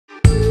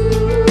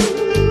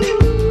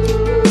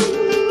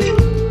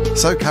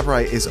So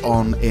Cabaret is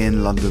on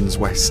in London's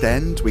West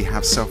End. We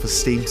have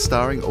Self-Esteem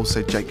starring,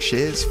 also Jake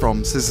Shears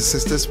from Scissor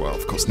Sisters. Well,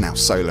 of course, now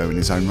solo in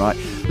his own right.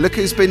 Look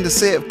who's been to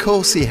see it. Of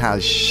course he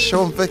has.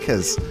 Sean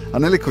Vickers. I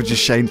nearly called you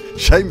Shane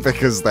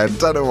Vickers then.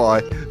 Don't know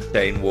why.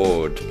 Shane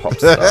Ward, pop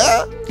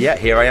star. Yeah,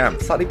 here I am,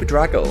 slightly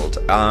bedraggled.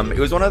 It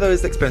was one of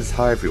those experiences,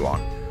 hi everyone,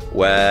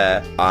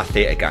 where our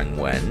theatre gang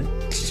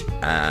went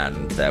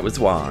and there was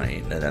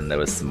wine, and then there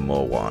was some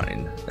more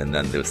wine, and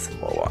then there was some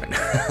more wine.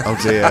 Oh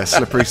dear,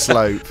 slippery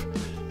slope.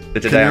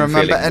 Today Can you I'm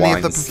remember feeling any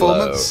of the wine slow.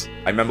 performance?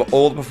 I remember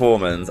all the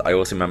performance. I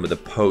also remember the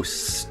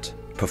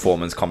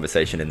post-performance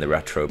conversation in the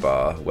retro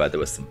bar where there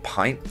were some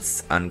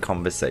pints and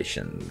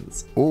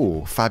conversations.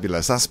 Oh,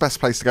 fabulous. That's the best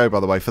place to go, by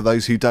the way, for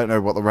those who don't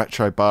know what the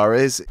retro bar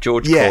is.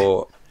 George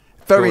Court.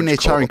 Very George near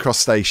Court. Charing Cross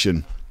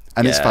Station.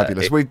 And it's Yeah,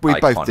 fabulous. We both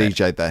iconic.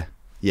 DJ'd there.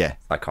 Yeah.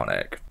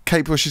 Iconic.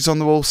 Kate Bush is on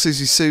the wall.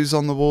 Susie Sue's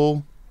on the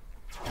wall.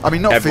 I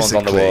mean, not Everyone's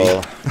physically. on the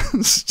wall.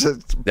 It's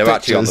just They're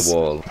actually on the pictures.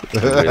 wall.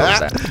 They're real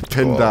set.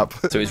 Pinned up.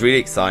 So it was really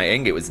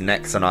exciting. It was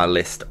next on our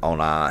list on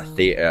our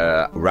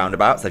theatre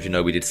roundabouts. As you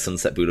know, we did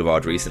Sunset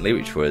Boulevard recently,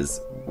 which was,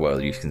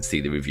 well, you can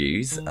see the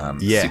reviews.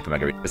 Yeah. Super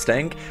mega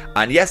interesting.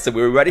 And yes, so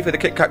we were ready for the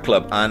Kit Kat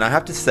Club. And I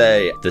have to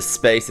say, the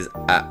space is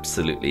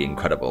absolutely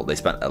incredible. They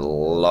spent a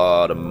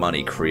lot of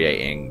money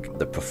creating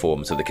the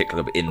performance of the Kit Kat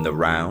Club in the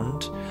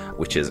round,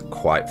 which is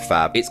quite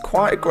fab. It's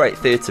quite a great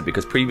theatre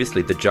because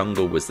previously The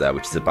Jungle was there,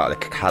 which is about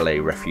the Calais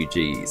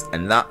refugees,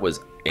 and that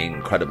was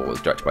incredible. It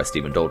was directed by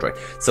Stephen Daldry.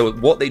 So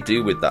what they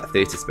do with that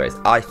theatre space,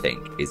 I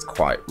think, is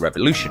quite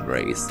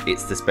revolutionary.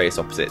 It's the space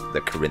opposite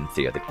the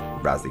Corinthia, the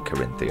Razzie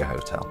Corinthia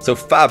Hotel. So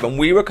fab, and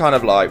we were kind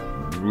of like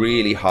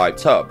really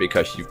hyped up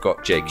because you've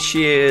got Jake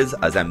Shears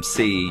as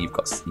MC,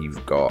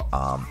 you've got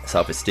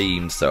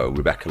Self-Esteem, so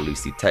Rebecca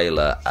Lucy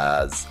Taylor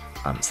as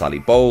Sally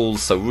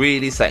Bowles, so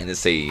really setting the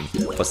scene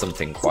for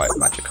something quite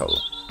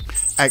magical.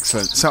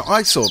 Excellent. So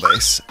I saw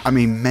this, I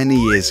mean, many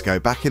years ago,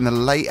 back in the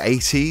late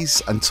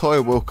 80s, and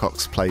Toya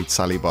Wilcox played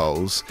Sally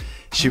Bowles.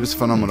 She was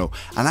phenomenal.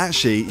 And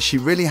actually, she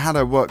really had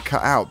her work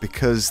cut out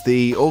because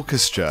the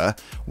orchestra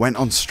went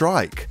on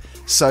strike.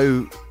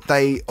 So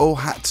they all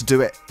had to do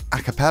it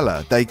a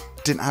cappella. They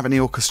didn't have any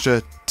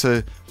orchestra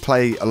to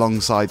play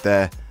alongside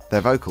their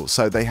vocals.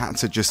 So they had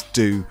to just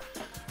do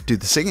the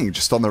singing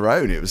just on their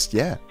own. It was,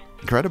 yeah,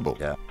 incredible.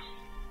 Yeah.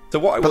 So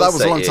what I but will that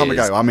was say a long time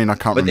is, ago. I mean, I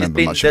can't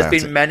remember much about it.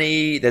 There's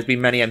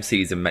been many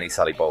MCs and many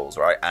Sally Bowles,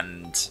 right?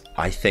 And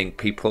I think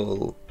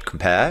people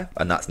compare,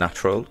 and that's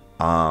natural.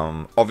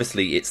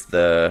 Obviously, it's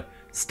the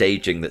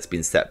staging that's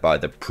been set by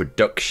the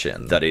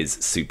production that is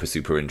super,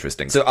 super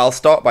interesting. So I'll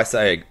start by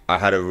saying I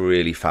had a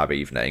really fab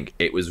evening.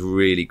 It was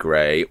really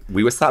great.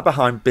 We were sat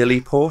behind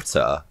Billy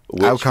Porter,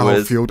 which alcohol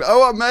was fueled.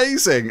 Oh,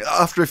 amazing!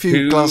 After a few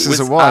who glasses was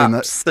of wine,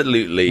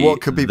 absolutely what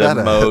could be the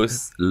better?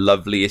 most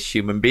loveliest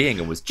human being,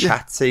 and was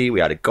chatty. We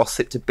had a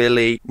gossip to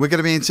Billy. We're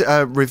going to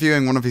be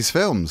reviewing one of his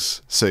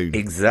films soon.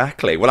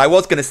 Exactly. Well, I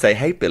was going to say,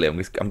 hey Billy, I'm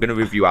going to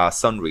review Our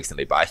Son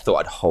recently, but I thought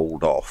I'd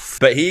hold off.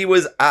 But he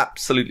was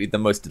absolutely the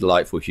most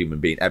delightful human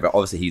being ever.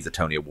 Obviously, he's a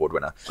Tony Award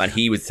winner, and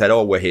he said,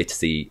 "Oh, we're here to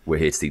see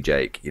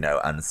Jake," you know,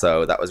 and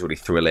so that was really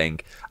thrilling.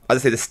 As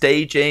I say, the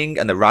staging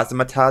and the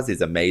razzmatazz is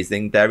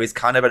amazing. There is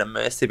kind of an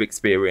immersive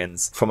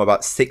experience from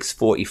about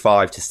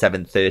 6:45 to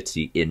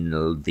 7:30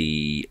 in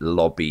the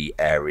lobby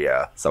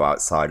area, so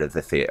outside of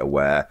the theatre,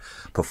 where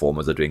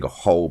performers are doing a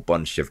whole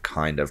bunch of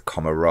kind of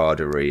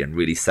camaraderie and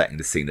really setting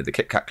the scene of the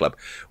Kit Kat Club,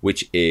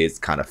 which is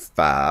kind of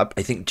fab.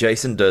 I think Jake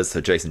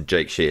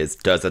Shears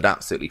does an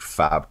absolutely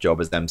fab job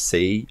as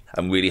MC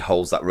and really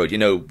holds that road. You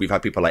know, we've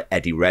had people like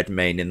Eddie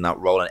Redmayne in that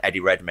role, and Eddie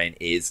Redmayne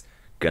is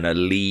going to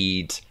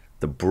lead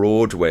the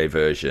Broadway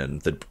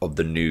version of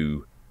the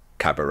new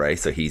Cabaret,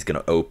 so he's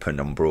going to open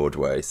on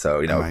Broadway,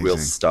 so you know, amazing. a real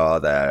star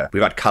there.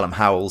 We've had Callum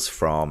Howells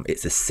from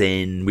It's a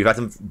Sin. We've had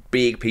some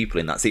big people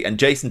in that seat, and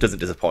Jason doesn't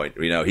disappoint.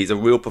 You know, he's a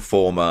real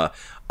performer,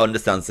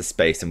 understands the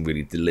space and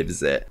really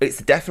delivers it. It's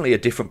definitely a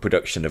different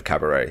production of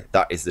Cabaret,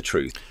 that is the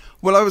truth.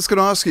 Well, I was going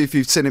to ask you if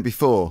you've seen it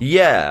before.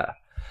 Yeah.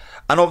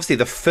 And obviously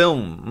the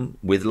film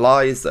with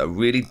Liza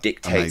really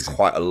dictates Amazing.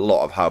 quite a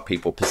lot of how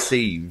people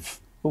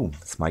perceive. Oh,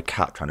 it's my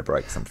cat trying to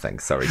break something.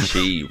 Sorry,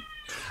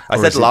 I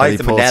said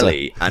Liza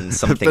Minnelli and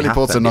something Billy happened.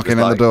 Porter knocking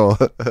It on was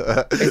the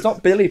door. It's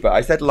not Billy, but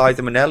I said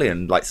Liza Minnelli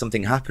and like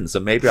something happened. So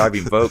maybe I've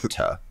invoked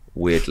her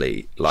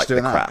weirdly, like The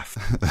doing that. Craft.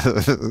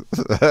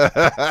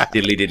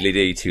 Diddly diddly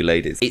dee, two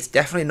ladies. It's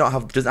definitely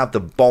doesn't have the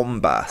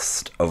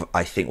bombast of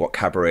I think what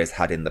Cabaret has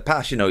had in the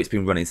past. You know, it's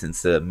been running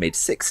since the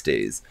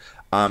mid-60s.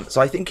 So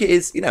I think it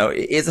is, you know,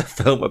 it is a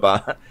film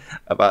about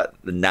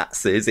the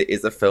Nazis. It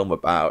is a film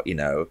about, you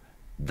know,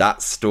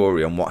 that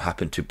story and what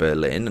happened to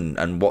Berlin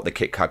and what the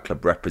Kit Kat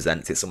Club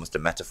represents. It's almost a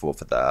metaphor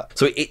for that.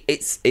 So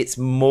it's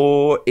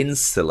more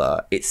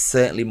insular. It's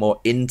certainly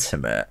more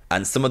intimate.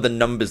 And some of the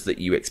numbers that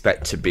you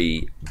expect to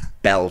be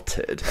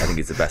belted, I think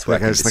is the best way I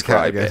can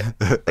describe it.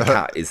 The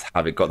cat is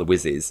having got the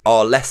whizzes,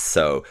 are less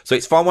so. So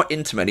it's far more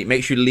intimate. It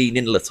makes you lean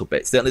in a little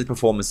bit. Certainly the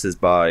performances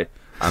by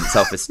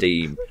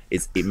Self-esteem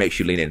it makes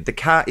you lean in. The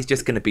cat is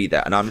just going to be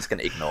there, and I'm just going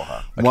to ignore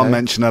her. Okay? One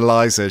mention of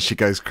Liza, she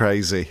goes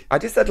crazy. I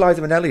just said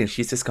Liza Minnelli, and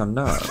she's just gone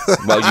nuts.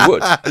 Well, you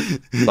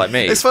would, like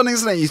me. It's funny,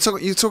 isn't it?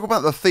 You talk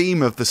about the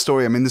theme of the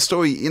story. I mean, the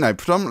story,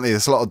 predominantly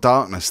there's a lot of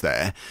darkness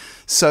there.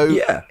 So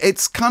yeah.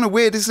 It's kind of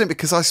weird, isn't it?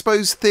 Because I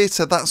suppose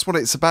theatre, that's what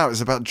it's about.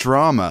 It's about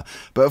drama.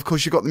 But of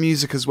course, you've got the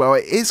music as well.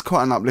 It is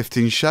quite an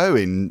uplifting show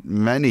in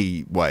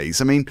many ways.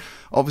 I mean,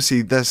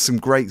 obviously, there's some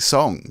great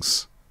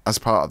songs as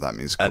part of that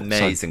musical.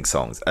 Amazing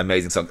songs. And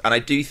I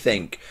do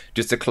think,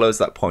 just to close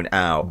that point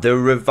out, the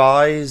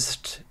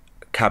revised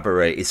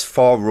Cabaret is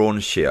far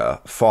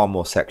raunchier, far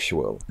more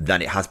sexual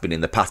than it has been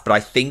in the past. But I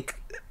think,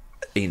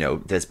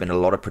 there's been a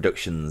lot of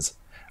productions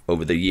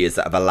over the years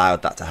that have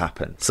allowed that to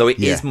happen. So it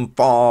is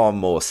far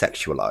more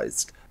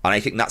sexualized. And I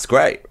think that's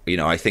great.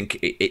 I think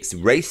it's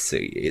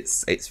racy.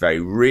 It's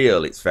very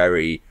real. It's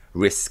very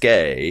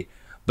risque,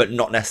 but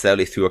not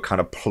necessarily through a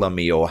kind of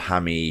plummy or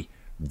hammy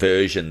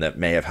version that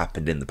may have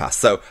happened in the past.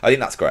 So I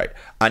think that's great.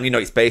 And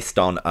it's based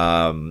on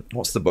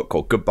what's the book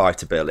called? Goodbye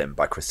to Berlin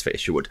by Christopher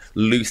Isherwood,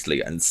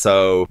 loosely. And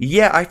so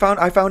I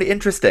found it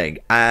interesting,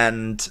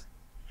 and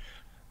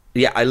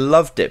I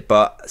loved it,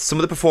 but some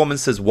of the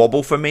performances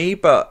wobble for me,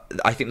 but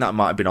I think that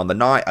might have been on the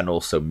night and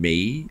also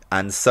me.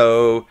 And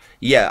so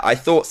I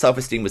thought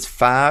Self-Esteem was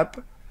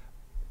fab.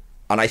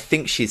 And I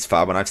think she's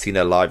fab, and I've seen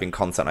her live in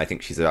concert, and I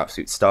think she's an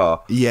absolute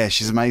star. Yeah,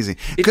 she's amazing.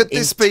 Could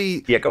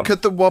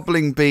the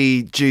wobbling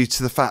be due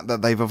to the fact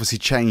that they've obviously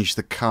changed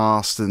the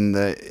cast, and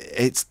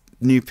it's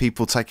new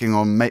people taking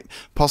on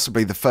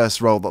possibly the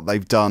first role that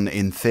they've done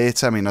in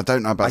theatre? I mean, I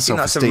don't know about Self-Esteem.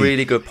 I think that's a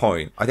really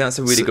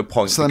good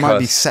point. So they might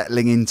be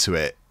settling into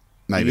it,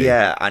 maybe.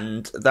 Yeah,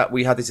 and that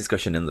we had this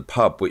discussion in the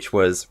pub, which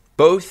was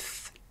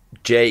both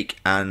Jake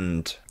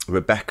and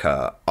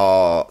Rebecca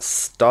are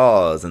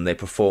stars and they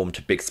perform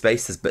to big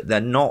spaces, but they're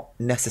not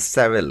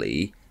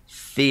necessarily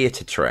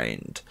theatre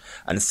trained,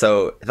 and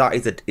so that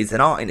is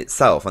an art in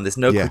itself, and there's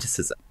no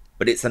criticism,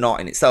 but it's an art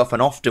in itself.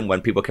 And often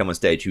when people come on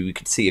stage who you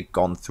could see had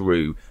gone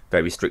through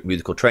very strict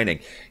musical training,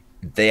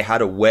 they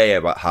had a way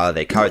about how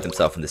they carried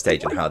themselves on the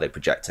stage and how they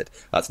projected.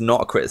 That's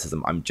not a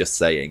criticism. I'm just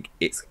saying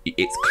it's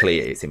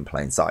clear, it's in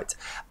plain sight.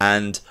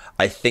 And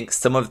I think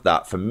some of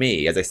that, for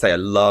me, as I say, I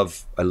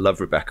love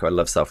Rebecca, I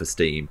love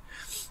Self-Esteem.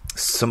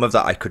 Some of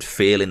that I could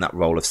feel in that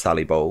role of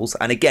Sally Bowles.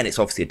 And again, it's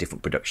obviously a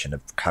different production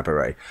of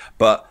Cabaret.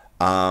 But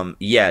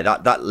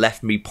that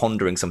left me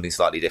pondering something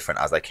slightly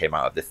different as I came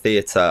out of the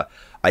theatre.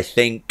 I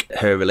think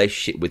her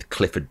relationship with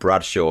Clifford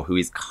Bradshaw, who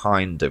is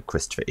kind of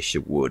Christopher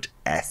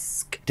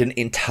Isherwood-esque, didn't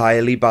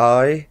entirely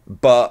buy.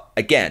 But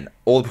again,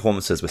 all the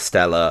performances were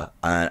stellar,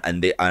 and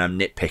I'm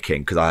nitpicking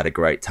because I had a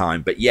great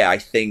time. But I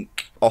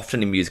think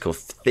often in musical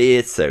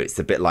theatre, it's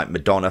a bit like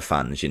Madonna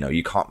fans.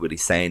 You can't really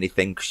say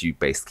anything because you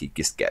basically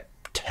just get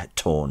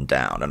torn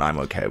down, and I'm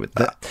okay with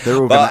that. They're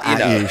all going to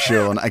at you,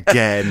 Sean,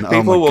 again.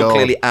 People will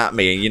clearly at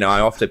me, and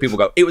I often, people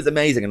go, it was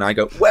amazing, and I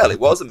go, well, it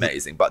was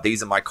amazing, but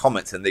these are my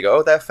comments, and they go,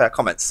 oh, they're fair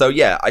comments. So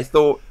I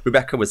thought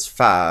Rebecca was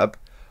fab,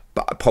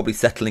 but probably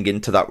settling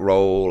into that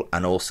role,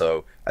 and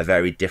also a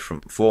very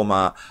different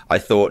performer. I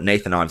thought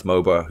Nathan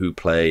Ives-Mober, who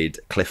played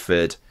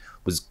Clifford,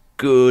 was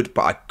good,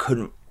 but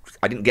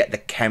I didn't get the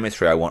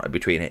chemistry I wanted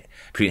between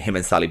him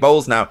and Sally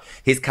Bowles. Now,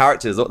 that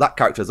character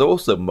has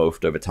also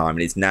morphed over time,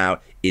 and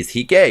is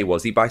he gay?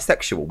 Was he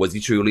bisexual? Was he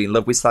truly in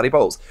love with Sally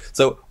Bowles?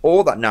 So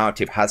all that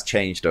narrative has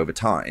changed over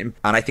time,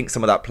 and I think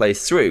some of that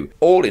plays through.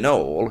 All in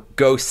all,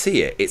 go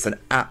see it. It's an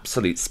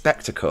absolute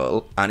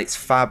spectacle, and it's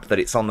fab that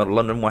it's on the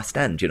London West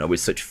End, with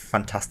such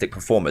fantastic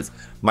performers.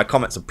 My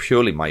comments are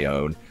purely my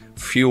own,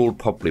 fueled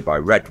probably by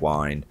red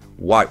wine,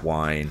 white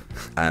wine,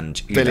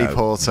 and Billy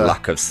Porter,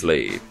 lack of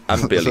sleep,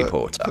 and Billy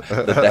Porter.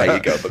 So there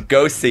you go. But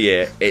go see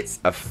it. It's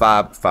a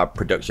fab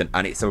production,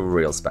 and it's a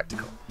real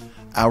spectacle.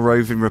 Our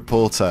roving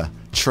reporter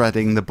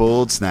treading the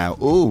boards now.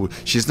 Ooh,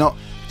 she's not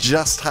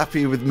just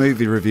happy with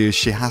movie reviews.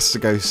 She has to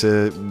go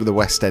to the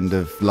West End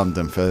of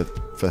London for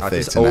theatre. I've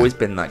just always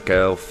been that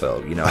girl,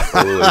 Phil. I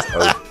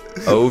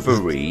always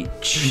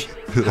overreach,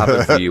 have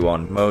a view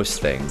on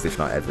most things, if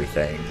not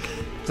everything.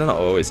 It's not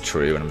always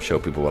true, and I'm sure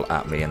people will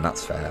at me, and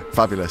that's fair.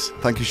 Fabulous.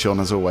 Thank you, Sean,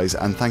 as always,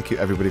 and thank you,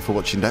 everybody, for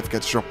watching. Don't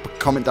forget to drop a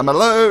comment down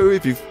below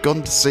if you've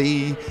gone to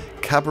see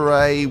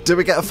Cabaret. Do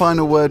we get a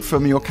final word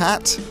from your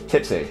cat?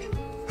 Tipsy.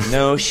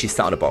 No, she's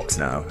sat on a box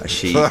now.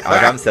 I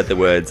haven't said the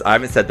words. I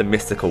haven't said the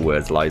mystical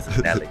words, Liza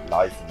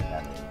Minnelli.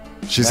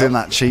 She's in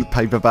that cheap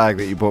paper bag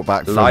that you brought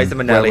back from... Liza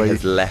Minnelli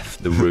has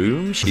left the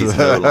room. She's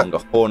no longer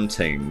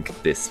haunting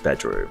this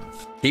bedroom.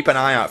 Keep an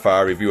eye out for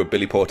our review of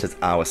Billy Porter's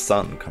Our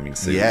Son coming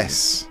soon.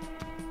 Yes.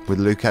 With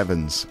Luke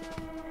Evans.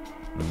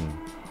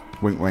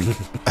 Wink, wink.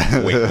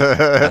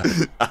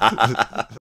 Wink.